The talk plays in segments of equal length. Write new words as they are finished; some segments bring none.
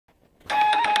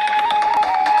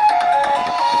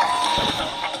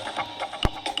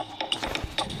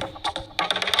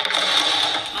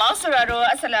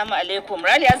Assalamu alaikum.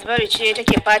 Rali Asbari ce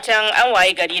take fatan an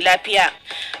waye gari lafiya.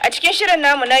 A cikin shirin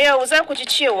namu na yau za ku ji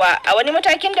cewa a wani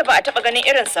matakin da ba a taɓa ganin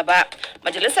irinsa ba,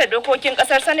 Majalisar Dokokin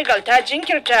Ƙasar Senegal ta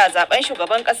jinkirta zaben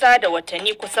shugaban ƙasa da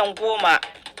watanni kusan 10.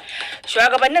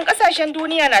 Shugabannin ƙasashen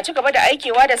duniya na ci gaba da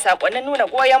aikewa da sakonnin nuna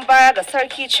goyon baya ga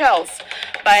Sarki Charles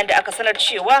bayan da aka sanar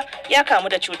cewa ya kamu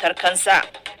da cutar kansa.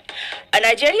 A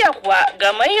Najeriya kuwa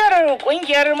gamayyar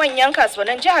kungiyar manyan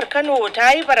kasuwannin jihar Kano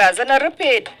ta yi barazanar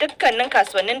rufe dukkanin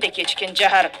kasuwannin da ke cikin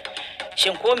jihar.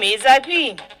 Shin ko me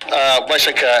zafi? Ba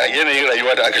shakka yanayin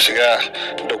rayuwa da aka shiga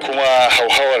da kuma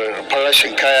hauhawar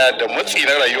farashin kaya da matsi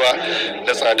na rayuwa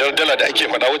da tsadar dala da ake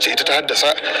faɗa wacce ita ta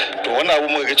haddasa, to wannan abu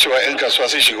muka ga cewa 'yan kasuwa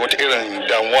sun shiga wata irin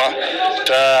damuwa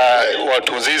ta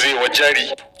wato zaizayewar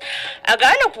jari. A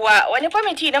Ghana kuwa wani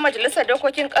kwamiti na Majalisar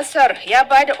Dokokin Kasar ya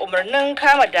ba da umarnin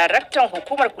kama daraktan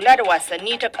hukumar kula da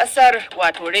wasanni ta kasar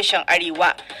wato reshen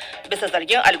Arewa bisa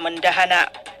zargin almundahana.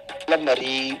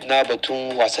 Lamari na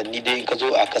batun wasanni dai in ka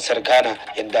zo a kasar Ghana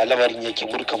yadda lamarin yake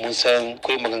murka mun san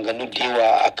akwai maganganu da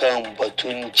yawa akan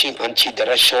batun cin hanci da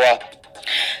rashawa.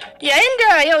 Yayin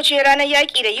da yau ce ranar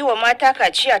yaƙi da yi wa mata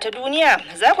kaciya ta duniya,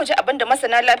 za ku ji abin da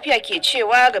masana lafiya ke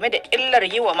cewa game da illar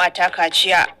yi wa mata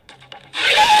kaciya.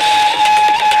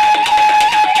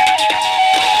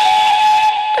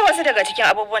 Da wasu daga cikin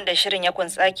abubuwan da shirin ya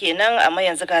kunsa kenan, amma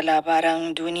yanzu ga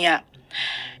labaran duniya.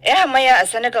 'Yan hamayya a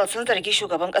Senegal sun zargi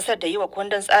shugaban kasar da yi wa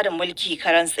kundin tsarin mulki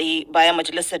karan tsaye bayan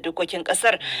majalisar dokokin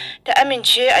kasar ta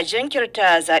amince a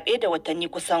jinkirta zaɓe da watanni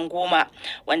kusan 10,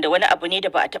 wanda wani abu ne da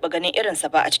ba a taɓa ganin irinsa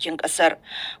ba a cikin kasar.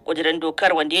 Ƙudurin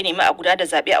dokar wanda ya nemi a guda da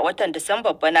zaɓe a watan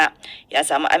Disamba bana ya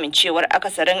samu amincewar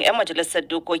akasarin 'yan majalisar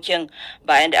dokokin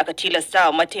bayan da aka tilasta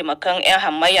wa mataimakan 'yan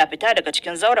hamayya fita daga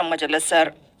cikin zauren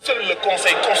majalisar.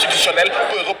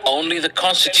 Only the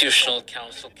Constitutional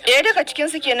Council. Ɗaya daga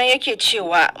cikinsu kenan yake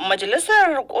cewa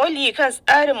majalisar koli kan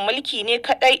tsarin mulki ne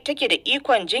kadai take da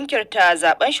ikon jinkirta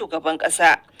zaben shugaban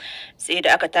ƙasa. Sai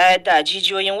da aka tayar da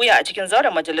jijiyoyin wuya a cikin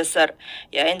zauren majalisar,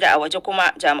 yayin da a waje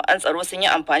kuma jami'an tsaro sun yi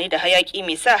amfani da hayaki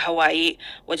mai sa hawaye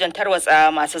wajen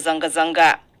tarwatsa masu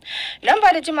zanga-zanga. Nan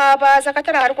ba da jimawa ba,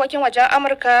 sakataren harkokin wajen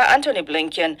Amurka Anthony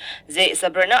Blinken zai isa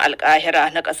birnin Alkahira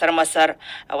na kasar Masar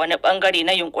a wani bangare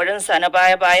na yunkurinsa na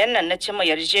baya-bayan nan na cimma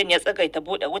yarjejeniyar tsagaita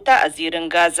bude wuta a zirin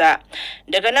Gaza.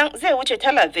 Daga nan zai wuce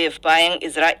Tel Aviv bayan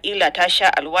Isra'ila ta sha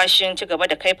alwashin ci gaba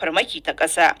da kai farmaki ta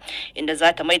ƙasa, inda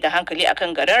za ta mai da hankali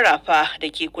akan garin Rafa da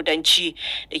ke kudanci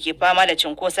da ke fama da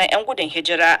cinkoson 'yan gudun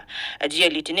hijira. A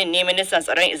jiya Litinin ne ministan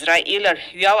tsaron Isra'ilar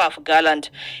Yoav Gallant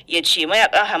ya ce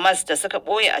mayakan Hamas da suka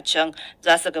ɓoye a can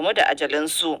za su gamu da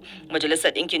ajalinsu.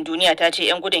 Majalisar Ɗinkin Duniya ta ce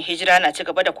 'yan gudun hijira na ci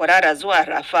gaba da kwarara zuwa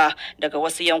Rafa daga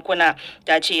wasu yankuna.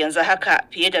 Ta ce yanzu haka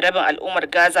fiye da rabin al'ummar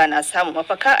Gaza na samun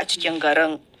mafaka a cikin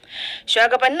garin.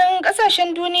 Shugabannin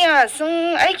kasashen duniya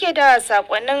sun aike da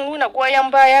sakonnin nuna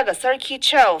goyon baya ga Sarki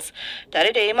Charles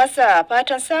tare da yi masa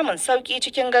fatan samun sauki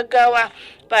cikin gaggawa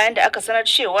bayan da aka sanar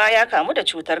cewa ya kamu da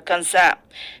cutar kansa.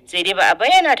 Sai dai ba a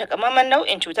bayyana takamaiman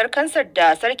nau'in cutar kansar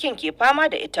da sarkin ke fama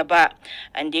da ita ba.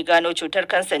 An dai gano cutar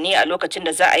kansa ne a lokacin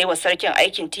da za a yi wa sarkin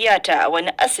aikin tiyata a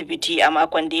wani asibiti a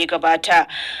makon da ya gabata.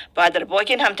 Fadar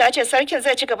Buckingham ta ce sarkin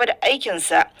zai ci gaba da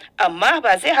aikinsa, amma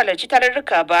ba zai halarci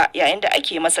tarurruka ba yayin da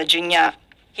ake masa jinya.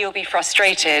 He'll be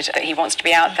frustrated. He wants to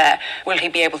be out there. Will he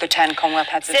be able to attend Commonwealth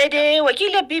Heads? Sai dai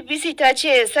wakilar BBC ta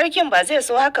ce sarkin ba zai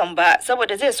so hakan ba,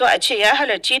 saboda zai so a ce ya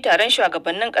halarci taron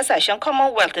shugabannin kasashen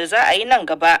Commonwealth da za a yi nan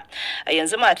gaba. A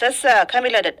yanzu matarsa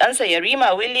Camilla da ɗansa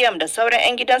Yarima William da sauran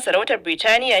 'yan gidan sarautar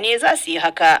Birtaniya ne za su yi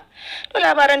haka. To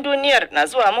labaran duniyar na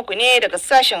zuwa muku ne daga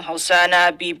sashen Hausa na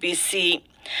BBC.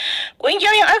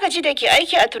 Ƙungiyoyin agaji da ke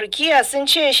aiki a Turkiya sun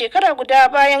ce shekara guda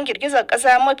bayan girgizar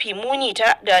ƙasa mafi muni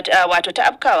ta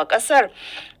afkawa ƙasar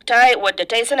wadda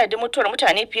ta yi sanadin mutuwar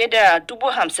mutane fiye da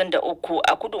 53,000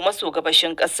 a kudu maso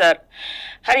gabashin ƙasar.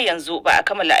 Har yanzu ba a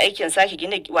kammala aikin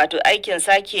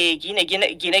sake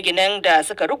gine-ginen da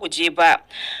suka ruguje ba.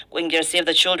 Ƙungiyar Save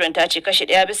the Children ta ce kashi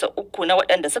 1/3 na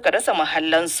waɗanda suka rasa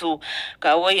mahallansu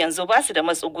kawo yanzu ba su da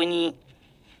matsuguni.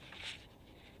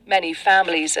 Many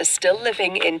families are still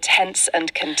living in tents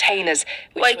and containers.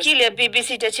 Wakiliyar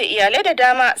BBC ta ce iyalai da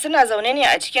dama suna zaune ne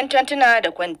a cikin tantuna da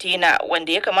kwantena,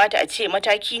 wanda ya kamata a ce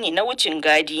mataki ne na wucin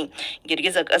gadi.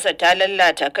 Girgizar ƙasar ta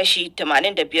lalata kashi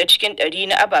 85 cikin 100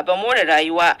 na ababen more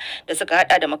rayuwa da suka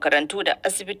hada da makarantu da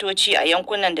asibitoci a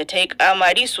yankunan da ta yi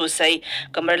kamari sosai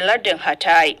kamar lardin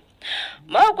Hatay.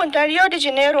 Mahukuntan Rio de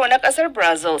Janeiro na kasar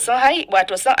Brazil sun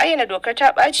ayyana dokar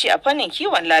ta ɓaci a fannin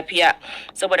kiwon lafiya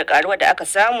saboda karuwar da aka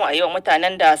samu a yawan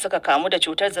mutanen da suka kamu da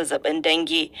cutar zazzabin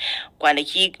dange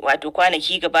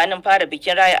kwanaki gabanin fara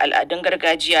bikin raya al'adun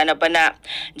gargajiya na bana.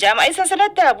 Jami'ai sun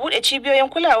sanar da buɗe cibiyoyin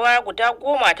kulawa guda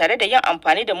 10 tare da yin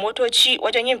amfani da motoci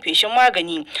wajen yin feshin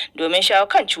magani domin shawo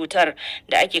kan cutar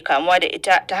da ake kamuwa da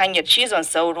ita ta hanyar cizon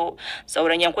sauro.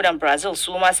 Sauran yankunan Brazil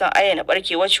su ma sun ayyana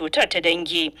barkewar cutar ta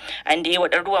dange. An da yi wa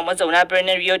ɗaruruwan mazauna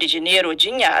birnin Rio de Janeiro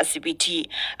jinya a asibiti.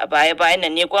 A baya-bayan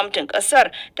nan ne gwamnatin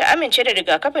ƙasar ta amince da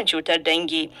rigakafin cutar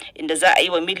dange, inda za a yi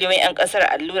wa miliyoyin 'yan ƙasar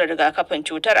allurar rigakafin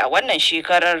cutar a wannan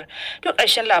shekarar. To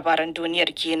ƙarshen labaran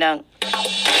duniyar kenan.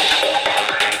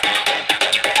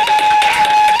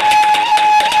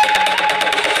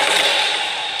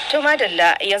 To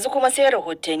madalla yanzu kuma sai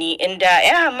rahotanni inda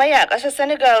 'yan hamayya a ƙasar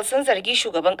Senegal sun zargi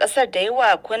shugaban ƙasar da yi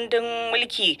wa kundin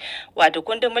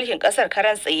mulkin ƙasar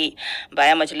karan tsaye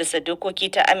bayan majalisar dokoki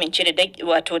ta amince da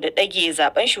ɗage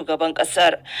zaben shugaban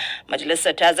ƙasar.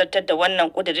 Majalisar ta zartar da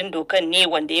wannan ƙudurin dokan ne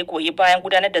wanda ya goyi bayan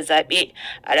gudanar da zaɓe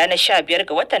a ranar 15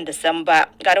 ga watan Disamba.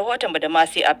 Ga rahoton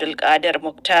Badamasi Abdulkadir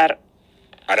Muktar.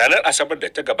 A ranar Asabar da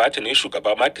ta gabata ne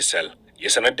shugaba Macky Sall ya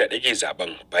sanar da ɗage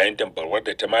zaben bayan dambarwar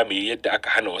da ta mamaye yadda aka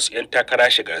hana wasu 'yan takara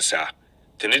shigarsa.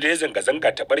 Tuni da zanga-zanga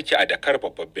ta barke a Dakar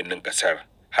babban birnin kasar,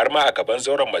 har ma a gaban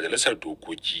zauren majalisar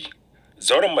dokoki.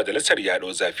 Zauren majalisar ya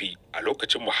ɗau zafi a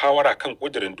lokacin muhawara kan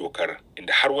ƙudurin dokar,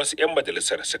 inda har wasu 'yan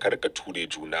majalisar suka rika ture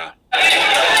juna.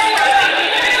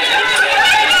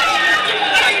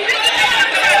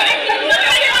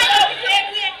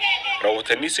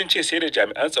 Rahotanni sun ce sai da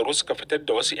jami'an tsaro suka fitar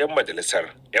da wasu 'yan majalisar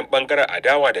 'yan bangaren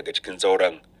adawa daga cikin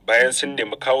zauren bayan sun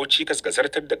nemi kawo cikas ga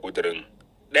zartar da ƙudurin.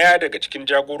 Ɗaya daga cikin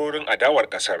jagororin adawar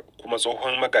ƙasar kuma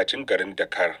tsohon magajin garin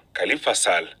Dakar, Khalifa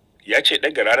Sall, ya ce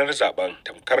ɗaga ranar zaben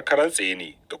tamkar karan tsaye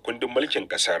ne ga kundin mulkin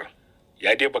ƙasar.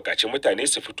 Ya dai buƙaci mutane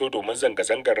su fito domin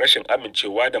zanga-zangar rashin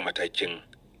amincewa da matakin.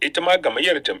 Ita ma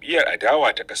gamayyar jam'iyyar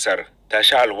adawa ta ƙasar ta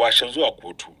sha alwashin zuwa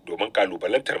kotu domin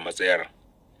ƙalubalantar matsayar.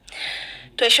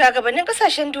 To shugabannin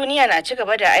kasashen duniya na ci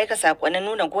gaba da aika sakonnin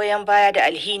nuna goyon baya da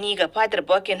alhini ga fadar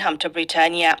Buckingham ta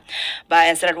Birtaniya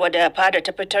bayan sanarwa da fadar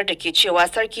ta fitar da ke cewa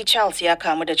Sarki Charles ya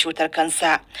kamu da cutar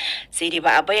kansa. Sai dai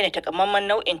ba a bayyana takamaiman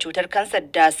nau'in cutar kansar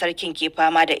da sarkin ke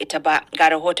fama da ita ba. Ga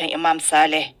rahoton Imam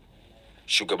Saleh.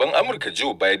 Shugaban Amurka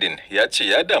Joe Biden ya ce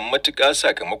ya damu matuƙa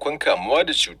sakamakon kamuwa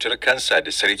da cutar kansa da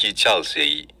Sarki Charles ya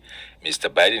yi. Mr.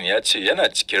 Biden ya ce yana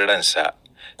cikin ransa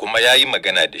kuma ya yi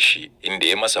magana da shi inda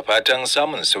ya masa fatan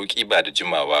samun sauƙi ba da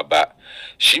jimawa ba.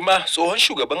 Shi ma tsohon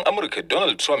shugaban Amurka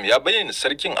Donald Trump ya bayyana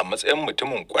sarkin a matsayin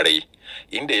mutumin kwarai,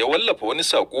 inda ya wallafa wani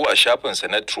saƙo a shafinsa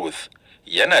na Truth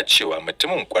yana cewa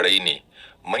mutumin kwarai ne.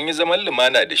 Mun yi zaman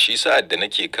lumana da shi sa'ad da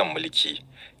nake kan mulki.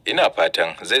 Ina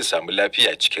fatan zai samu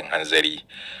lafiya cikin hanzari.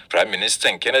 Prime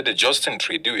Minister Canada Justin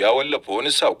Trudeau ya wallafa wani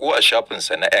saƙo a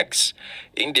shafinsa na X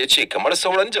inda ya ce kamar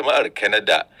sauran jama'ar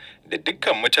Canada da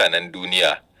dukkan mutanen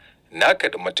duniya, na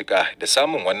kaɗi matuƙa da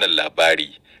samun wannan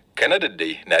labari. Canada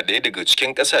dai na ɗaya daga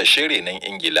cikin ƙasashe renon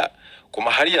Ingila,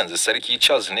 kuma har yanzu Sarki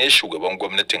Charles ne shugaban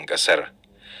gwamnatin ƙasar.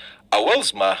 A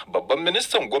Wales ma, babban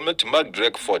ministan gwamnati Mark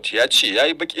Drakeford ya ce ya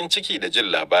yi baƙin ciki da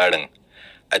jin labarin.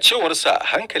 A cewarsa,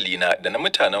 hankalina da na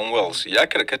mutanen Wales ya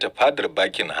karkata fadar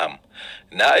Buckingham.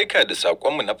 Na aika da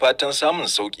saƙonmu na fatan samun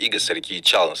sauƙi ga Sarki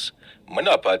Charles.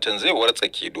 Muna fatan zai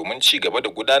wartsake domin ci gaba da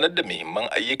gudanar da muhimman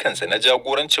ayyukansa na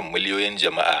jagorancin miliyoyin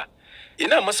jama'a.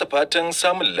 Ina masa fatan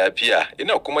samun lafiya,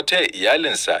 ina kuma taya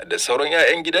iyalinsa da sauran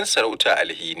 'ya'yan gidan sarauta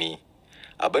alhini.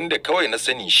 Abin da kawai na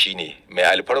sani shine mai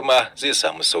alfarma zai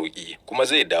samu sauƙi kuma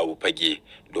zai dawo fage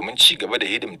domin ci gaba da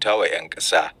hidimtawa 'yan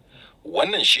ƙasa.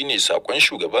 Wannan shine sakon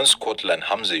shugaban Scotland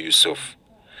Hamza Yusuf.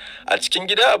 A cikin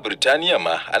gida a Birtaniya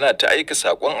ma ana ta aika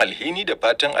sakon alhini da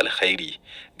fatan alkhairi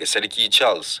ga Sarki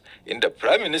Charles, inda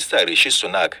Prime Minister Rishi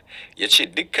Sunak ya ce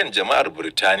dukkan jama'ar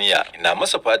Birtaniya na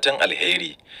masa fatan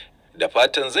alheri da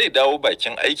fatan zai dawo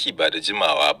bakin aiki ba da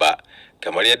jimawa ba,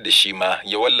 kamar yadda shi ma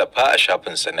ya wallafa a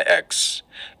shafinsa na X.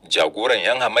 Jagoran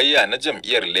 'yan hamayya na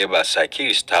jam'iyyar Labour Sir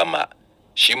Keir Starmer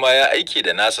shi ma ya aike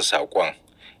da nasa sakon,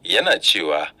 yana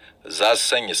cewa za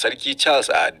su sanya Sarki Charles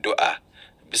a addu'a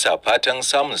bisa fatan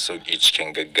samun sauƙi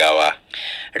cikin gaggawa.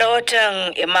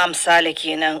 Rahoton Imam Saleh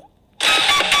kenan.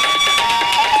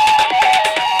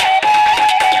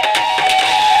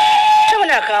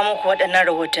 muna kawo muku waɗannan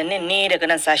rahotannin ne daga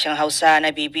nan sashen Hausa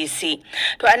na BBC.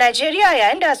 To a Najeriya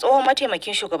yayin da tsohon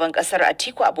mataimakin shugaban ƙasar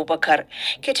Atiku Abubakar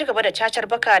ke ci gaba da cacar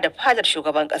baka da fadar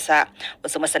shugaban ƙasa,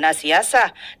 wasu masana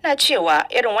siyasa na cewa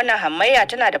irin wannan hamayya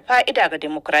tana da fa'ida ga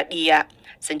dimokuraɗiyya.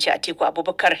 Sun ce Atiku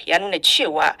Abubakar ya nuna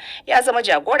cewa ya zama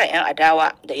jagoran 'yan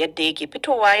adawa da yadda yake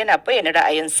fitowa yana bayyana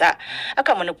ra'ayinsa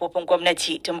akan manufofin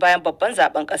gwamnati tun bayan babban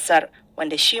zaben ƙasar,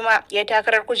 wanda shi ma ya yi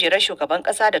takarar kujerar shugaban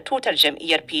ƙasa da tutar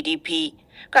jam'iyyar PDP.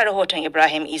 Ga rahoton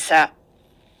Ibrahim Isa.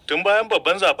 Tun bayan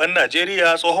babban zaben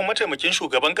Najeriya, tsohon mataimakin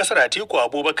shugaban kasar Atiku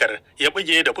Abubakar ya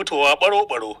buge da fitowa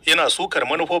baro-baro yana sukar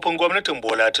manufofin gwamnatin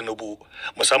Bola Tinubu,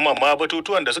 musamman ma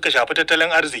batutuwan da suka shafi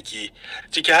tattalin arziki,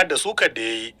 ciki har da sukar da ya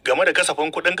yi game da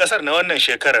kasafin kuɗin kasar na wannan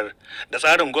shekarar, da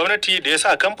tsarin gwamnati da ya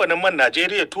sa kamfanin man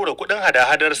Najeriya tura kuɗin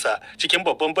hada-hadarsa cikin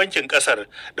babban bankin kasar,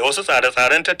 da wasu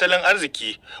tsare-tsaren tattalin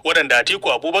arziki waɗanda Atiku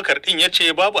Abubakar ɗin ya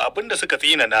ce babu abin da suka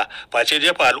tsinana face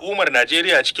jefa al'ummar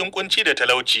Najeriya cikin kunci da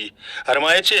talauci, har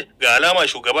ma ya ce ga alama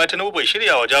shugaba Tinubu bai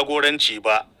shirya wa jagoranci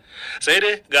ba. Sai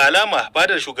dai ga alama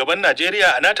fadar shugaban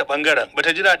Najeriya a nata bangaren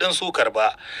bata ji daɗin sukar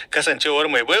ba, kasancewar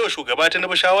mai baiwa shugaba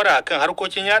Tinubu shawara akan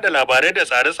harkokin yada labarai da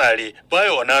tsare-tsare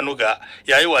Bayo Onanuga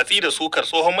ya yi watsi da sukar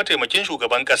tsohon mataimakin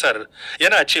shugaban kasar,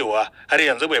 yana cewa har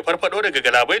yanzu bai farfado daga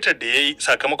galabaitar da ya yi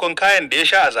sakamakon kayan da ya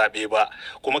sha a zaɓe ba,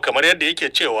 kuma kamar yadda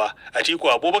yake cewa Atiku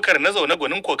Abubakar na zaune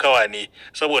gwanin kokawa ne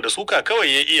saboda suka kawai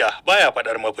ya iya baya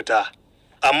faɗar mafita.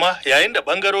 Amma yayin da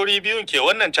bangarori biyun ke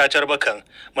wannan cacar bakan,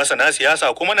 masana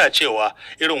siyasa kuma na cewa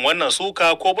irin wannan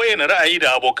suka ko bayyana ra'ayi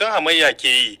da abokan hamayya ke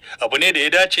yi abu ne da ya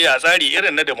dace a tsari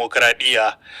irin na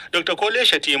demokradiyya. Dr. Kole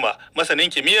Shatima masanin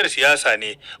kimiyyar siyasa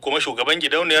ne kuma shugaban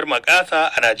gidauniyar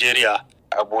Makasa a Najeriya.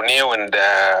 Abu ne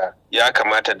wanda ya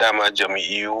kamata dama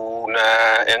jam'iyyu na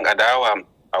 'yan adawa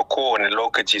a kowane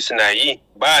lokaci suna yi,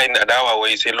 ba yin adawa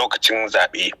wai sai lokacin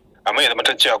zaɓe. Amma ya zama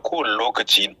cewa kowane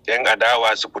lokaci 'yan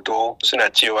adawa su fito suna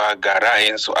cewa ga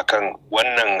ra'ayinsu akan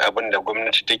wannan abin da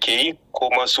gwamnati take yi, ko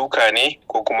masuka ne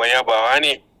ko kuma yabawa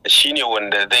ne, shine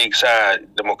wanda zai sa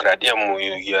demokradiyyar mu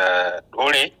ya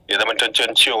dore, ya zama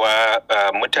cewa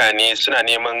mutane suna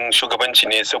neman shugabanci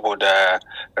ne saboda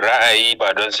ra'ayi,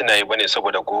 ba don suna yi bane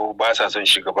saboda ko ba sa son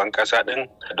shugaban kasa din,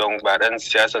 don ba dan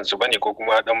siyasan su bane ko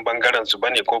kuma dan bangaren su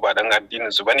bane ko ba dan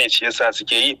addinin su bane shi yasa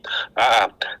suke yi,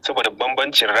 a'a saboda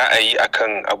bambancin ra'ayi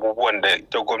akan abubuwan da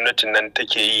ita gwamnatin nan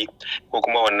take yi ko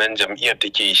kuma wannan jam'iyyar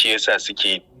take yi, shi yasa suke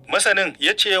yi. Masanin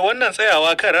ya ce wannan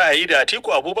tsayawa kan ra'ayi da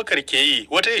Atiku Abubakar ke yi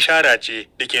wata ishara ce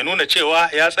da ke nuna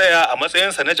cewa ya tsaya a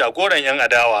matsayinsa na jagoran 'yan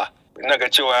adawa. Ina ga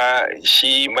cewa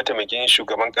shi mataimakin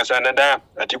shugaban kasa na da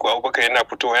Atiku Abubakar yana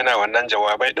fitowa yana wannan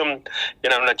jawabai din,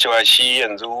 yana nuna cewa shi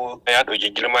yanzu ya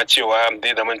ɗauki girma cewa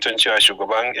zai zama cewa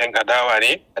shugaban 'yan adawa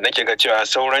ne. Nake ga cewa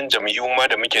sauran jam'iyyu ma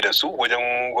da muke da su wajen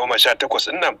 18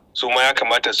 din nan, su ma ya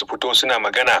kamata su fito suna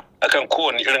magana akan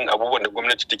kowane irin abubuwan da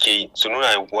gwamnati take yi, su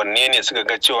nuna wanne ne suka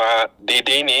ga cewa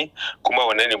daidai ne kuma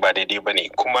wanne ne ba daidai ba ne,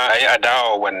 kuma a yi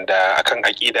adawa wanda akan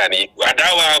aƙida ne.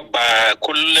 Adawa ba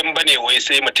kullum ba ne wai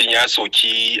sai mutum ya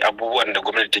soki abubuwan da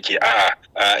gwamnati take,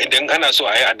 a'a idan ana so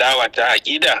a yi adawa ta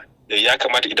aƙida, ya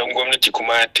kamata idan gwamnati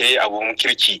kuma ta yi abun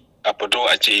kirki a fito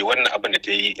a ce wannan abin da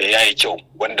ta yi ya yi kyau,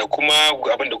 wanda kuma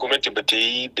abin da gwamnati ba ta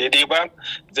yi daidai ba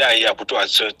za a yi a fito a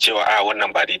cewa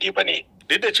wannan ba daidai ba ne.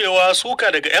 Duk da cewa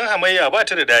suka daga 'yan hamayya ba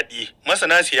ta da daɗi,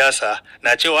 masana siyasa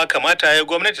na cewa kamata ya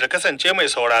gwamnati ta kasance mai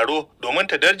sauraro domin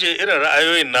ta darje irin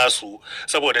ra'ayoyin nasu,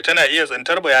 saboda tana iya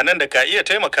tsintar bayanan da ka iya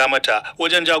taimaka mata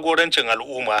wajen jagorancin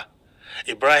al'umma.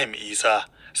 Ibrahim Isa,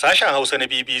 sashen Hausa na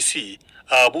BBC,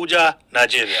 a Abuja,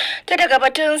 Najeriya. Ta daga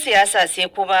batun siyasa sai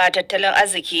kuma tattalin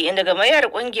arziki, inda gamayyar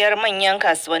kungiyar manyan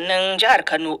kasuwannin jihar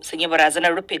Kano sun yi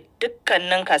barazanar rufe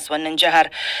dukkanin kasuwannin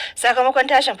jihar sakamakon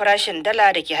tashin farashin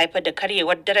dala da ke haifar da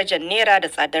karyewar darajar naira da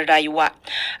tsadar rayuwa.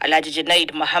 Alhaji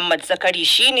Junaid Muhammad Zakari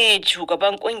shine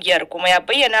shugaban kungiyar, kuma ya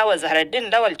bayyana wa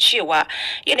Zaharaddin Lawal cewa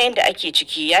yanayin da ake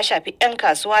ciki ya shafi 'yan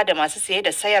kasuwa da masu saye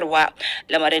da sayarwa,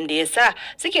 lamarin da ya sa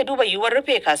suke duba yiwuwar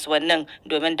rufe kasuwannin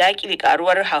domin daƙile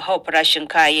karuwar hauhawar farashin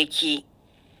kayayyaki.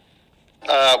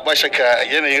 Ba shakka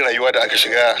yanayin rayuwa da aka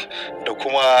shiga da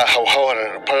kuma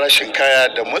hauhawar farashin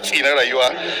kaya da matsi na rayuwa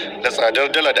da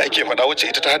tsadar dala da ake faɗa wacce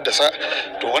ita ta haddasa,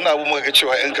 to wannan abu muka ga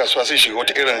cewa 'yan kasuwa sun shiga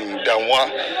wata irin damuwa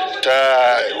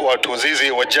ta wato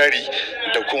zaizayewar jari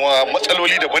da kuma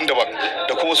matsaloli daban-daban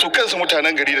da kuma su kansu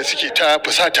mutanen gari da suke ta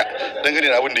fusata dangane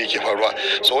da abin da yake faruwa.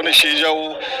 So wannan shi ya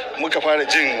jawo muka fara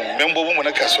jin membobinmu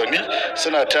na kasuwanni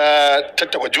suna ta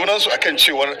tattaba junansu akan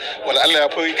cewar wala Allah ya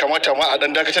fi kamata ma a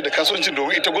dan dakatar da kasuwancin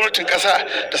domin ita gwamnatin kasa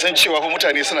ta san cewa fa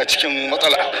mutane suna cikin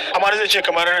matsala. Amma zai ce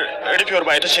kamar rufewar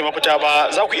ba ita ce mafita ba,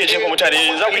 za ku iya jefa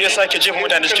mutane, za ku iya sake jefa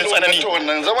mutane cikin tsanani.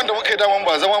 Wannan zaman da muka yi daman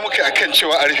ba zama muka yi akan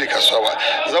cewa a rufe kasuwa ba,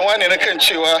 zama ne na kan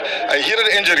cewa a hira da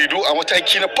 'yan jaridu a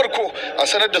mataki na farko a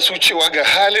sanar da su cewa ga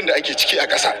halin da ake ciki a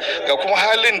ƙasa, ga kuma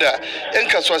halin da 'yan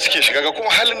kasuwa suke shiga, ga kuma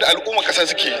halin da al'umma ƙasa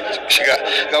suke shiga,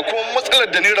 ga kuma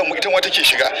matsalar da naira mu ita ma take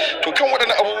shiga. To kan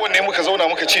waɗannan abubuwan ne muka zauna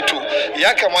muka ce to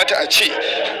ya kamata a ce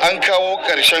an kawo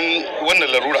ƙarshen wannan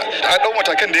larura, a ɗau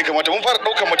matakan da ya kamata. Mun fara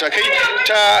ɗaukar matakai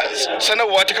ta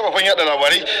sanarwa ta kafafen yada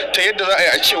labarai ta yadda za a yi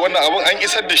a ce wannan abun an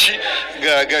isar da shi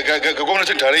ga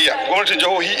gwamnatin tarayya, gwamnatin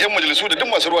jihohi, 'yan majalisu da duk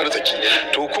masu ruwa da tsaki.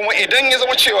 To kuma idan ya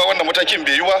zama cewa wannan matakin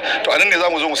bai yi ba, to anan ne za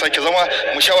mu zo mu sake zama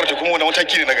mu shawarta kuma wani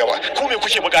mataki ne na gaba. Ko me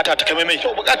kuke bukata ta kame mai?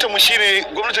 To bukatar mu shine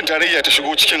gwamnatin tarayya ta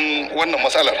shigo cikin wannan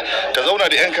matsalar, ta zauna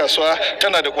da 'yan kasuwa,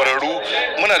 tana da ƙwararru,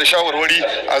 muna da shawarwari,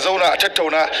 a zauna a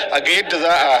tattauna a ga yadda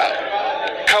za a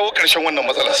kawo ƙarshen wannan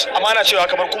matsalar. Amma ana cewa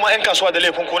kamar kuma 'yan kasuwa da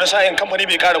laifin ko na sa'in kamfani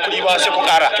bai ƙara kuɗi ba sai ku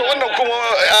ƙara. To wannan kuma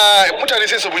mutane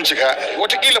sai su bincika,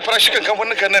 watakila farashikan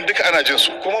kamfanin nan duka ana jin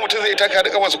su, kuma mutum zai taka da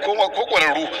kafa su koma ko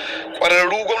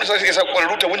ƙwararru gwamnati za ta isa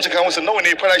ƙwararru ta bincika musu nawa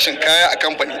ne farashin kaya a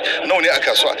kamfani, nawa ne a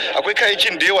kasuwa. Akwai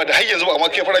kayayyakin da yawa da har yanzu ba amma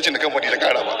kai farashin da kamfani ta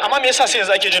ƙara ba. Amma me yasa sai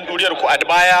yanzu ake jin duriyar ku a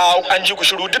baya an ji ku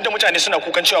shiru duk da mutane suna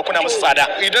kukan cewa kuna musu tsada?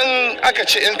 Idan aka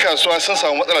ce 'yan kasuwa sun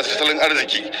samu matsalar tattalin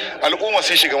arziki, al'umma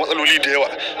sai shiga matsaloli da yawa,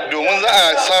 domin za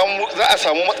a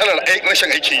samu matsalar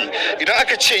rashin aikin yi. Idan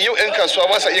aka ce yau 'yan kasuwa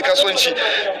ba sa iya kasuwanci,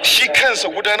 shi kansa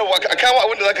gudanarwa a kama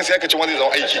abin da zaka sai aka ce ma zai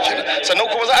zama aiki kenan, sannan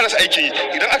kuma za a rasa aikin yi.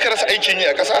 Idan aka rasa aikin yi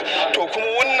a ƙasa, to kuma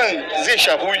wannan zai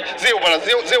shafi zai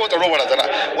wa tsaro barazana.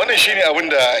 Wannan shine abin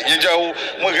da ya jawo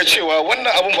muka ga cewa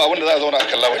wannan abin ba abin da za a zauna a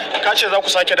kalla bane. Ka ce za ku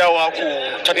sake dawowa ku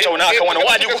tattauna akan wannan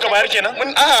wa'adi kuka bayar kenan?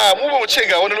 Mu ba mu ce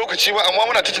ga wani lokaci ba, amma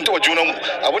muna tuntuɓa junanmu.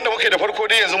 Abinda muka yi da farko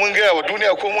dai yanzu mun gaya wa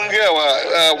duniya ko mun gaya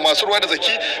wa masu ruwa da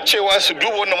tsaki cewa su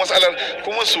duba wannan matsalar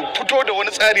kuma su fito da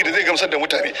wani tsari da zai gamsar da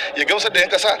mutane, ya gamsar da 'yan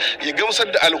kasa, ya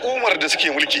gamsar da al'ummar da suke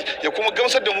mulki, ya kuma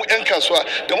gamsar da mu 'yan kasuwa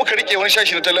da muka rike wani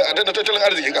shashi na tattalin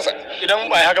arzikin kasa. Idan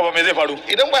ba haka ba me zai faru?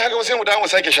 Idan ba haka ba sai mu dawo mu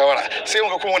sake shawara, sai mu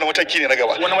ga kuma wani mataki ne na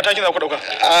gaba. Wani mataki za ku dauka?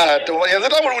 To yanzu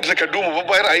za mu rubuta takardu mu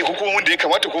babbayar a yi hukumomin da ya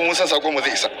kamata, kuma mun san sakon mu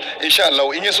zai isa. Insha Allah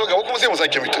in ya so gaba kuma sai mu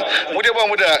sake mutum. Mu dai ba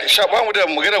mu da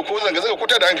magana ko zanga-zanga ko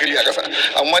da hankali a kasa,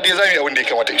 amma dai za mu yi abin da ya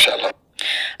kamata insha Allah.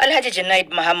 Alhaji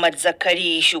Junaid Muhammad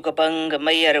Zakari, shugaban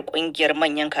gamayyar kungiyar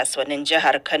manyan kasuwannin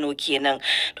jihar Kano kenan.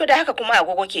 To da haka kuma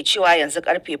agogo ke cewa yanzu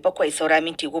karfe 7 saura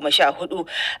minti 14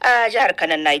 a jihar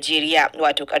Kano Najeriya,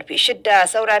 wato karfe 6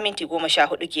 saura minti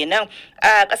 14 kenan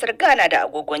a kasar Ghana da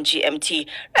agogon GMT.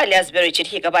 Alias Berry ce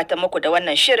ke gabatar muku da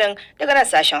wannan shirin daga nan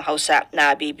sashen Hausa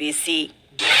na BBC.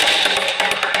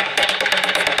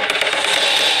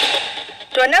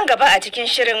 To nan gaba a cikin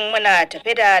shirin muna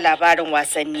tafe da labarin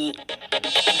wasanni.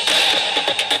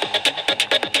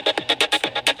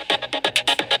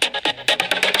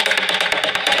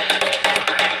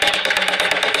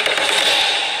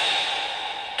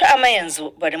 Amma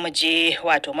yanzu bari mu je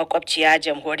wato makwabciya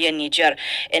jamhuriyar Nijar,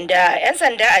 inda 'yan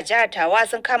sanda a jihar Tawa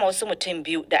sun kama wasu mutum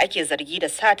biyu da ake zargi da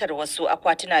satar wasu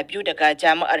akwatuna biyu daga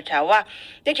jami'ar Tawa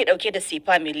da ke dauke da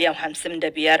sifa miliyan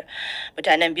 55.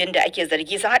 Mutanen biyun da ake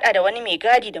zargi sun hada da wani mai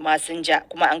gadi da masinja,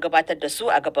 kuma an gabatar da su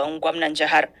a gaban gwamnan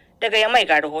jihar. Daga Yamai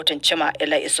ga rahoton Cima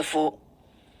Ila Isufu.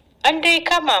 An dai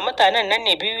kama mutanen nan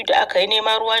ne biyu da aka yi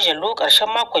neman ruwa jallo ƙarshen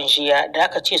makon jiya da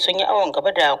aka ce sun yi awon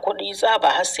gaba da kuɗi tsaba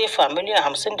har sefa miliyan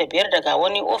 55 daga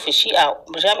wani ofishi a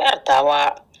jami'ar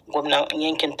Tawa. Gwamnan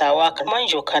yankin Tawa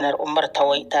Manjo Kanar Umar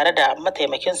Tawai tare da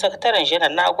mataimakin sakataren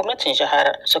janar na gwamnatin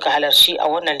jihar suka halarci a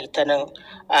wannan litinin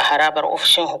a harabar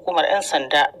ofishin hukumar 'yan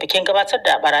sanda bikin gabatar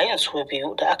da barayin su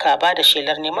biyu da aka ba da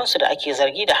shelar neman su da ake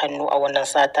zargi da hannu a wannan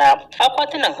sata.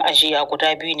 Akwatunan ajiya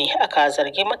guda biyu ne aka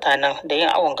zargi mutanen da yin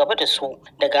awon gaba da su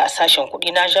daga sashen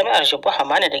kuɗi na jami'ar Jibbu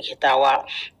Hamana da ke Tawa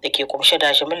da ke kumshe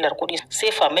da jimillar kuɗi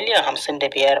sefa miliyan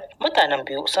 55. Mutanen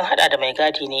biyu sun hada da mai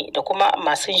gadi ne da kuma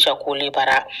masu jakole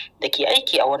bara da ke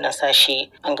aiki a wannan sashe.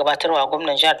 An gabatarwa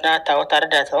gwamnan jihar na Tawa tare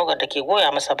da tawagar da ke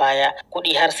goya masa baya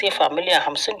kuɗi har sefa miliyan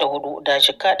 54 da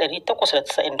jika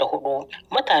 894.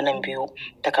 Mutanen biyu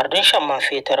takardun shan man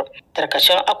fetur,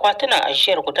 tarkacen akwatunan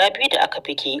ajiyar guda biyu da aka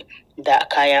fike da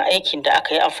kayan aikin da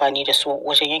aka yi amfani da su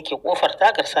wajen yanke kofar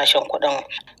tagar sashen kuɗin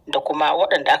da kuma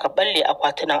waɗanda aka balle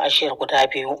akwatunan ajiyar guda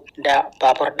biyu da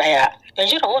babur ɗaya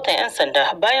Yanzu rahoton 'yan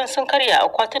sanda bayan sun karya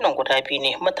akwatunan guda biyu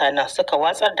ne mutanen suka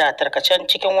watsar da tarkacen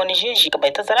cikin wani jeji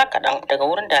bai tazara kaɗan daga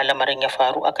wurin da lamarin ya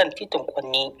faru akan titin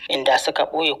Kwanni inda suka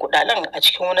ɓoye kuɗaɗen a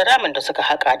cikin wani ramin da suka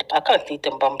haƙa akan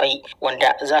titin Bambai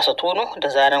wanda za su tono da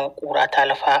zaran ƙura ta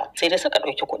lafa sai dai suka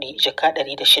ɗauki kuɗi jaka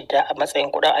 106 a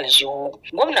matsayin kuɗin aljihu.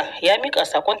 Gwamnan ya mika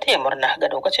sakon taya murna ga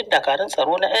daukacin dakarun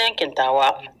tsaro na yankin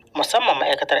Tawa musamman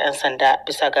ma'aikatar 'yan sanda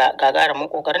bisa ga gagarumin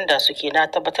kokarin da suke na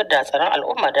tabbatar da tsaron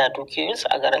al'umma da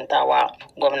dukiyoyinsu a garin Tawa.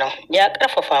 Gwamnan ya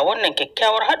karfafa wannan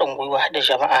kyakkyawar haɗin gwiwa da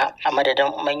jama'a a madadin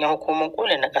manyan hukumomin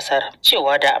koli na ƙasar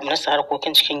cewa da ministan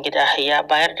harkokin cikin gida ya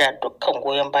bayar da dukkan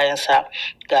goyon bayansa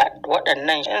ga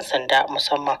waɗannan 'yan sanda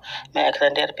musamman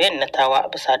ma'aikatan da na Tawa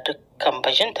bisa dukkan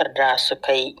bajintar da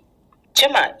suka yi.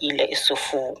 Jama'ila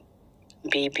Isufu,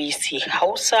 BBC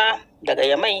Hausa daga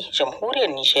Yamai, Jamhuriyar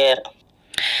Nijar.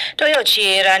 To yau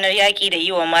ce ranar yaƙi da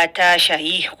yi wa mata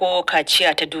shayi ko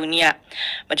kaciya ta duniya.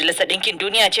 Majalisar Ɗinkin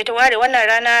Duniya ce ta ware wannan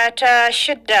rana ta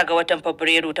 6 ga watan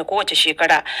Fabrairu ta kowace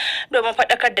shekara domin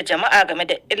faɗakar da jama'a game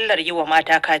da illar yi wa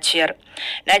mata kaciyar.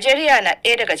 Najeriya na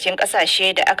ɗaya daga cikin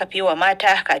ƙasashe da aka fi wa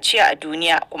mata kaciya a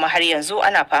duniya kuma har yanzu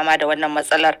ana fama da wannan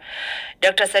matsalar.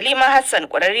 Dr. Salima Hassan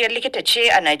ƙwararriyar likita ce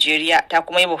a Najeriya ta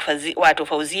kuma yi wa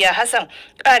Fauziya Hassan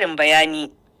ƙarin bayani.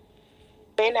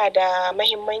 Yana da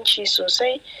mahimmanci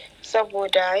sosai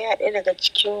saboda ya ɗaya daga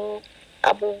cikin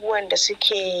abubuwan da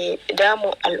suke damun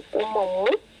al'ummanmu.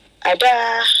 A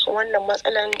da wannan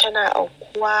matsalan tana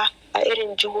aukuwa a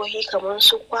irin jihohi kamar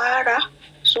su Kwara,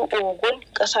 su Ogun,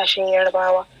 ƙasashen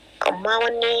Yarbawa. Amma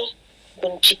wani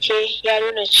bincike ya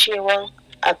nuna cewa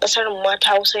a ƙasar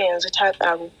mata Hausa yanzu ta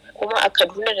ƙaru. Kuma a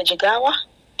Kaduna da Jigawa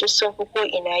duk sun fi ko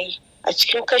ina yi. A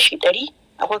cikin kashi 100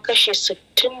 akwai kashi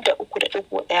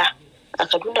 63.1. A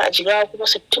Kaduna a Jigawa kuma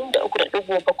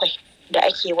 63.7 da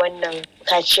ake wannan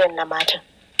kaciyar na matan.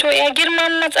 To ya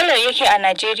girman matsalar yake a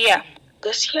Najeriya?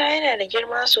 Gaskiya yana da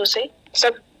girma sosai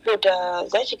saboda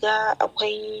za ki ga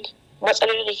akwai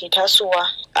matsaloli da ke tasowa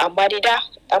amma dai da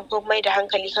an fi mai da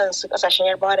hankali kan su kasashen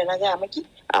Yarbawa da na gaya maki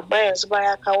amma yanzu ba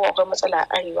ya kawo akwai matsala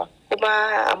a arewa.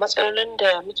 Kuma a matsalolin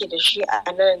da muke da shi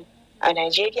a nan a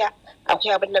Najeriya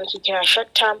akwai abin da muke kira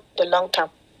short term da long term.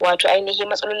 Wato ainihin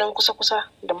matsalolin kusa-kusa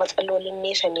da matsalolin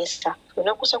nesa-nesa. To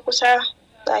na kusa-kusa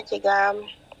za ki ga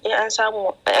in an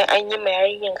samu an yi ma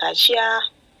yarinyar kaciya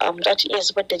za ta iya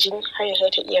zubar da jini har ya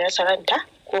ta iya rasa ranta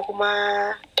ko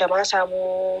kuma ta ma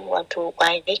samu wato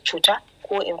ƙwayar cuta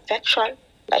ko infection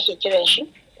da ake kiran shi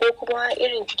ko kuma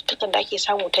irin cututtukan da ake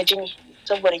samu ta jini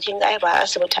saboda kin ga ai ba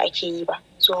asibiti ake yi ba.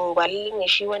 So ba lallai ne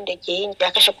shi wanda ke yin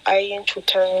ya kashe ƙwayoyin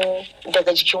cutan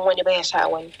daga jikin wani ba ya sa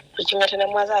wani. To kin ga ta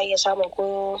nan ma za a iya samun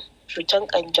ko cutan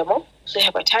ƙanjamau su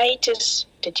hepatitis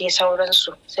da dai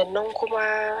sauransu. Sannan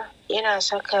kuma yana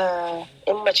saka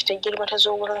in mace ta girma ta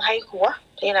zo wurin haihuwa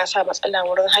yana sa matsala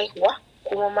wurin haihuwa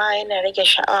kuma ma yana rage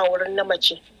sha'awa wurin na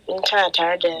mace in tana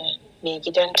tare da mai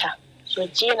gidanta. So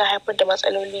ji yana haifar da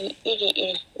matsaloli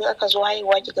iri-iri. In aka zo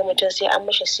haihuwa ki ga mutum sai an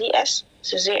mishi CS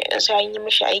sai an yi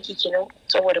mishi aiki kenan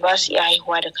saboda ba su iya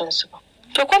haihuwa da kansu ba.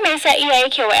 To ko me yasa iyaye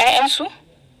ke wa 'ya'yansu?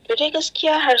 To dai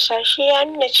gaskiya harsashe ya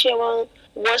nuna cewa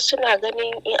wasu na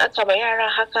ganin in aka ba yara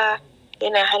haka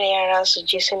yana hana yara su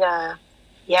je suna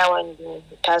yawon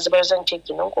ta zubar zance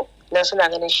kenan ko dan suna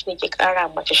ganin shi ne ke kara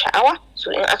mace sha'awa.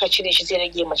 So in aka cire shi zai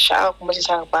rage mace sha'awa kuma zai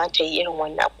sa ba ta yi irin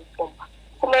wannan abubuwan ba.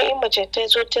 Kuma in mace ta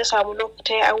zo ta samu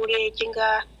lokacin aure kin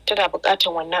ga tana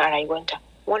buƙatar wannan a rayuwarta.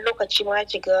 Wani lokaci ma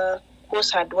ki ga ko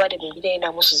saduwa da mai gida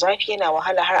yana musu zafi yana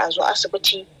wahala har a zo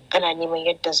asibiti ana neman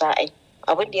yadda za a yi.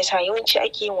 Abin da yasa yawanci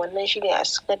ake yin wannan shine a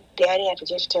sakar da yarinya ta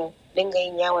je ta dinga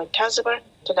yin yawon ta zubar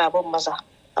tana bin maza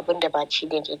abin da ba shi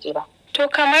ne daidai ba. To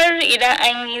kamar idan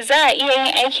an yi za a iya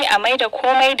yin aiki a mai da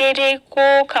komai daidai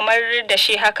ko kamar da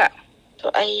shi haka? To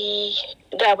ai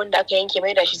da abin da aka yanke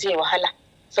mai da shi zai wahala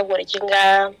saboda kin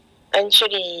ga an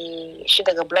cire shi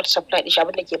daga blood supply din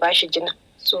abin da ke bashi jinin.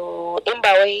 So in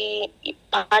ba wai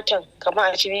fatan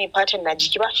kamar a cire fatan na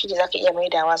jiki ba shi ne zaka iya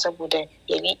maidawa saboda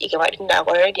ya liƙe gaba ɗin da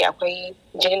already akwai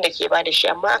jinin da ke bada shi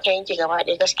amma aka yanke gaba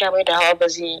ɗaya gaskiya maidawa ba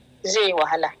zai yi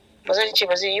wahala. Ba zan ce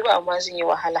ba zai yi ba amma zai yi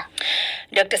wahala.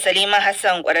 Dr. Salima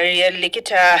Hassan ƙwararriyar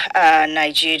likita a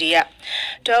Najeriya.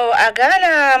 To a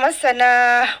Ghana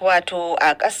masana wato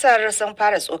a ƙasar sun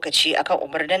fara tsokaci akan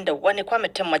umarnin da wani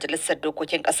kwamitin majalisar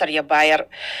dokokin ƙasar ya bayar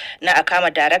na a kama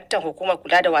daraktan hukumar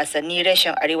kula da wasanni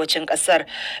reshen arewacin ƙasar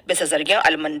bisa zargin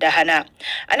almundahana.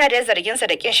 Ana da zarginsa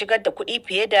da kin shigar da kuɗi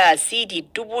fiye da CD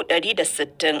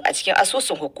 160 a cikin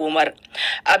asusun hukumar.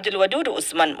 Abdulwadudu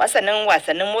Usman masanin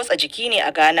wasannin motsa jiki ne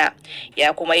a Ghana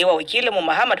ya kuma yi wa wakilinmu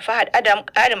Muhammad Fahad Adam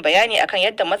ƙarin bayani akan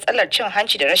yadda matsalar cin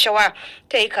hanci da rashawa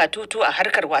ta yi katutu a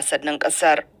harkar wasannin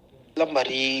ƙasar.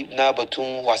 lamari na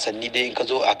batun wasanni dai in ka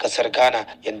zo a kasar Ghana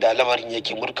yanda lamarin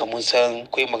yake murka mun san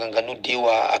akwai maganganu da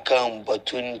yawa akan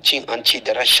batun cin hanci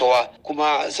da rashawa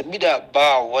kuma sabida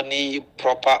ba wani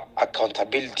proper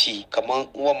accountability kamar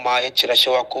ma ya ci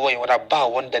rashawa ko wani ba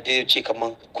wanda zai ce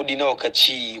kamar kudi nawa ka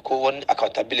ci ko wani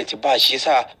accountability ba shi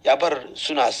yasa ya bar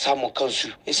suna samun kansu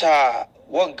yasa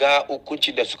wanga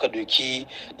hukunci da suka doki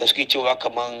da suke cewa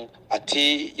kaman a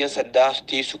te yan sanda su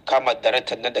te su kama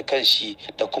daraktan nan da kanshi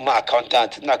da kuma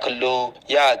accountant na kallo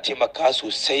ya taimaka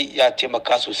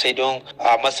sosai don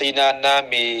a matsayina na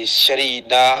mai shari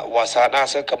na wasa na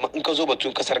san kaman in ka zo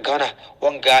batun kasar Ghana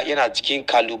wanga yana cikin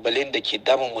kalubalen da ke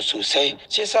damun mu sosai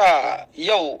sai sa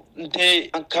yau dai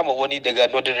an kama wani daga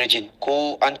Northern Region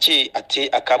ko an ce a te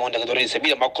a kama wani daga Northern Region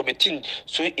saboda ma committee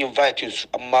sun invite su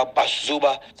amma ba su zo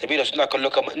ba saboda suna kallo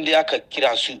kamar inda aka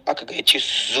kira su aka gayyace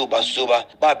su zo ba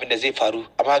abin da zai faru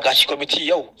amma gashi kwamiti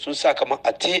yau sun sa kamar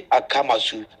a kama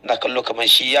su na kallo kamar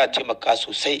shi ya taimaka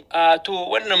sosai. To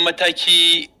wannan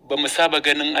mataki ba mu saba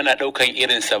ganin ana ɗaukan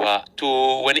irinsa ba, to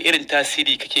wani irin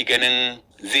tasiri kake ganin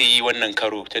zai yi wannan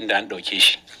karo tun da an ɗauke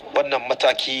shi? Wannan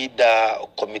mataki da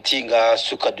kwamiti ga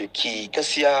suka doki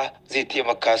gaskiya zai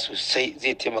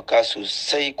taimaka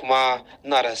sosai kuma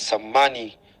na da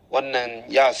tsammani wannan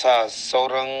ya sa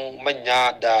sauran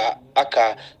manya da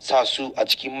aka sa su a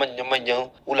cikin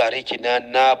manya-manyan wurare kenan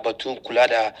na batun kula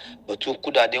da batun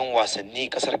kudaden wasanni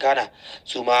kasar Ghana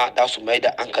su ma da su mai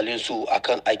da hankalin su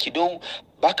akan aiki don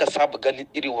baka saba ganin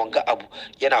irin wanga abu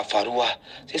yana faruwa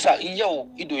sai sa in yau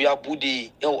ido ya bude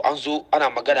yau an zo ana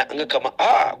magana an ga kamar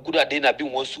kudade na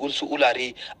bin wasu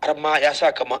wurare har ma ya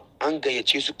sa kamar an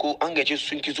gayyace su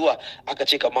sun ki zuwa aka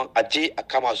ce kamar aje a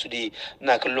kama su ne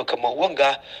na kallo kamar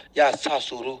wanga ya sa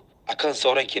tsoro akan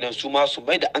sauran kenan su ma su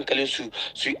mai da hankalin su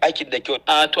yi aikin da kyau.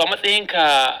 To a matsayinka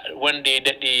wanda ya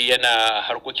dade yana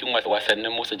harkokin wasannin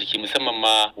motsa jiki musamman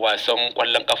ma wasan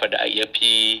kwallon kafa da ya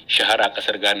fi shahara a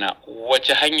kasar Ghana,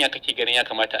 wace hanya kake ganin ya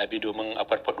kamata a bi domin a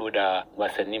farfado da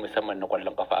wasanni musamman na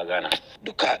kwallon kafa a Ghana?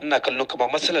 Duka ina kallon kamar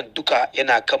matsalan duka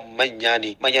yana kan manya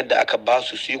ne, manyan da aka ba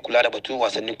su yi kula da batun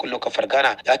wasannin kwallon kafar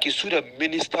Ghana. Yaki su da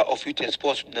Minister of Youth and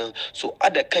Sports nan su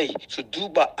ada kai su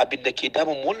duba abin da ke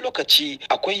damun wani lokaci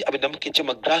akwai abin da muke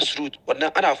cewa grassroots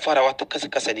wannan ana farawa ta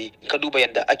kasa ne in ka duba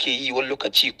yadda ake yi wani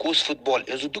lokaci ko football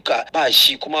yanzu duka ba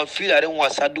shi kuma filaren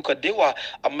wasa duka da yawa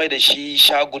an mai da shi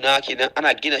shaguna kenan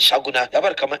ana gina shaguna ya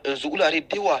bar kamar yanzu wurare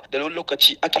da yawa da wani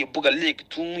lokaci ake buga league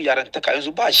tun yarantaka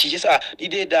yanzu ba shi yasa ni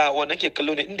dai da wannan ke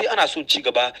kallo ne in dai ana son ci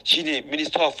gaba shine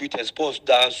Minister of Youth and Sports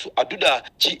da su aduda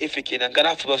GFA kenan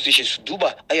Ghana Football Association su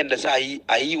duba a yanda za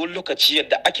a yi wani lokaci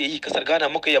yadda ake yi kasar Ghana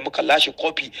muka lashe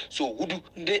kofi so hudu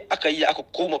in dai aka yi aka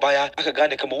koma baya aka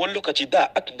gane kamar wani lokaci da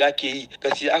aka gake yi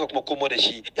gaskiya aka kuma komo da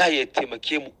shi ya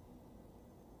taimake mu.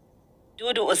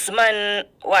 Dudu Usman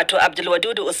wato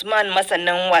Abdulwadudu Usman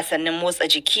masanin wasannin motsa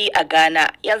jiki a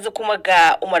Ghana yanzu kuma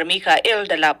ga Umar Mika'il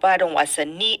da labarin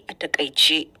wasanni a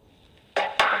takaice.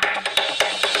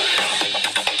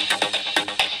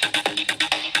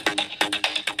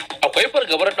 Akwai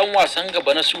fargabar dan wasan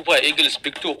gaba na Super Eagles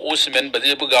Victor Osimhen ba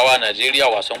zai bugawa Najeriya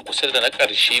wasan kusa da na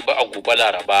ƙarshe ba a gobe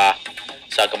Laraba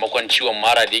sakamakon ciwon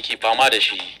mara da yake fama da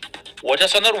shi. Wata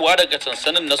sanarwa daga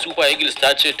sansanin na Super Eagles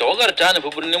ta ce tawagar ta nufi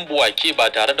birnin Buwake ba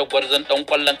tare da gwarzon dan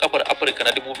kwallon kafar Afirka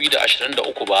na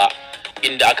 2023 ba,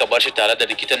 inda aka bar shi tare da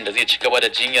likitan da zai ci gaba da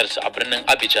jinyarsa a birnin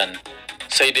Abidjan.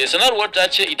 Sai dai sanarwar ta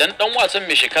ce idan dan wasan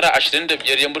mai shekara 25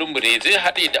 ya murmure zai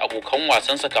haɗe da abokan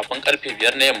wasansa kafin karfe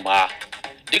 5 na yamma.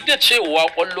 Duk da cewa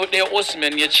kwallo ɗaya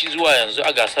Osimhen ya ci zuwa yanzu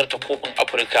a gasar ta kofin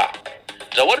Afirka,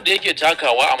 rawar da yake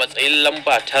takawa a matsayin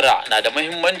lamba 9 na da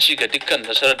muhimmanci ga dukkan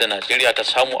nasarar da Najeriya ta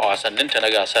samu a wasanninta na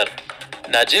gasar.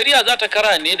 Najeriya za ta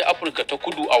kara ne da Afirka ta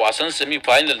Kudu a wasan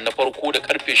semi-final na farko da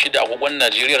karfe 6 agogon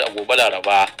Najeriya a gobe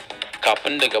Laraba,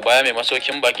 kafin daga baya mai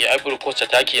masaukin baki Ivory Coast ta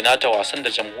take nata wasan da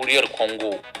Jamhuriyar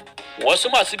Congo. Wasu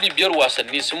masu bibiyar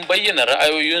wasanni sun bayyana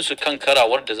ra'ayoyinsu kan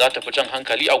karawar da za ta fi jan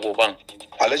hankali a goben.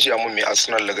 Alhaji Amun mai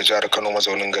Arsenal daga jihar Kano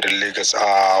mazaunin garin Lagos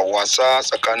a wasa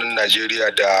tsakanin Najeriya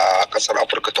da kasar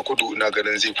Afirka ta Kudu ina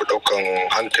ganin zai fi daukan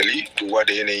hankali duba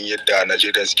da yanayin yadda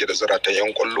Najeriya suke da zaratan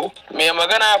yan kwallo. Mai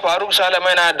magana Faruk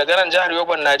Salamaina daga nan jihar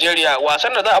Yoban Najeriya,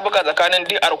 wasan da za a buga tsakanin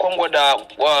DR Congo da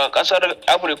kasar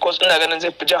Ivory Coast ina ganin zai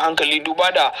fi jan hankali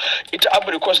duba da ita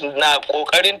Ivory Coast na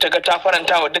kokarin ta ga ta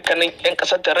faranta wa dukkanin yan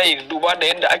kasar ta rai duba da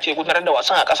yadda ake gudanar da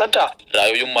wasan a kasar ta.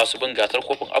 Ra'ayoyin masu bin gasar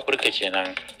kofin Afirka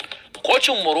kenan.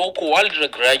 Kocin Morocco Walid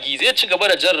Regragui zai ci gaba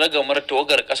da jan ragamar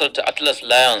tawagar kasar ta Atlas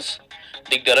Lions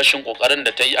duk da rashin kokarin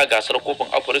da ta yi a gasar kofin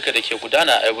Afirka da ke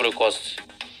gudana a Ivory Coast.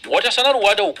 Wata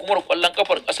sanarwa da hukumar kwallon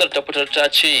kafar kasar ta fitar ta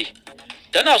ce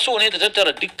tana so ne ta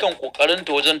tattara dukkan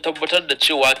kokarinta wajen tabbatar da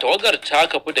cewa tawagar ta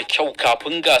kafu da kyau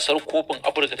kafin gasar kofin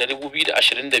Afirka ta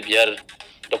 2025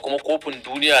 da kuma kofin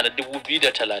duniya na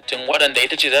 2030 waɗanda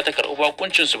ita ce za ta karɓi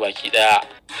bakuncinsu baki ɗaya.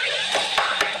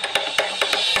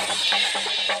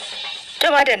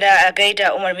 Tama da a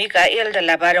gaida Umar Mika'il da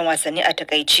labarin wasanni a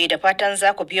takaice da fatan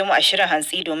za ku biyo mu a shirin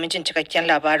hantsi domin jin cikakken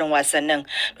labarin wasannin.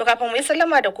 To kafin mu yi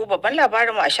sallama da ku babban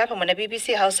labarin mu a shafinmu na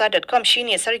bbchausa.com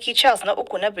shine Sarki Charles na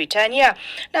 3 na Birtaniya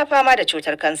na fama da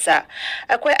cutar kansa.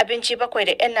 Akwai abinci 7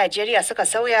 da 'yan Najeriya suka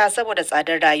sauya saboda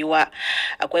tsadar rayuwa.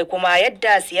 Akwai kuma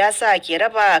yadda siyasa ke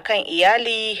raba kan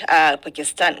iyali a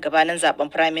Pakistan gabanin zaben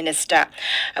Prime Minister.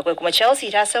 Akwai kuma Chelsea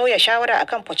ta sauya shawara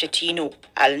akan Pochettino.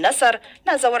 Al Nassr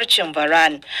na zawarcin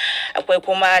Labaran. Akwai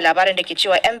kuma labarin da ke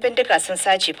cewa 'yan bindiga sun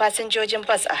sace fasinjojin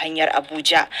bas a hanyar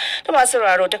Abuja. Da masu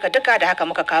sauraro duka da haka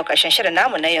muka kawo ƙarshen shirin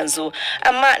namu na yanzu.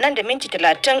 Amma nan da minti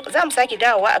 30 za mu sake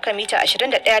dawowa akan mita 21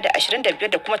 da 25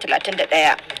 da kuma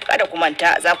 31. Kada ku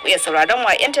manta za ku iya sauraron mu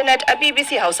a intanet a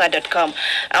bbchausa.com.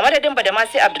 A madadin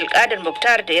Badamasi Abdulkadir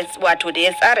Muktar da ya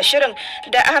tsara shirin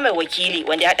da Ahmed Wakili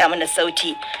wanda ya haɗa mana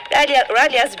sauti.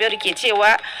 Raliya Zubairu ke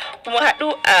cewa kuma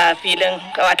haɗu a filin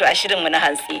wato a shirinmu na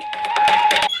hantsi.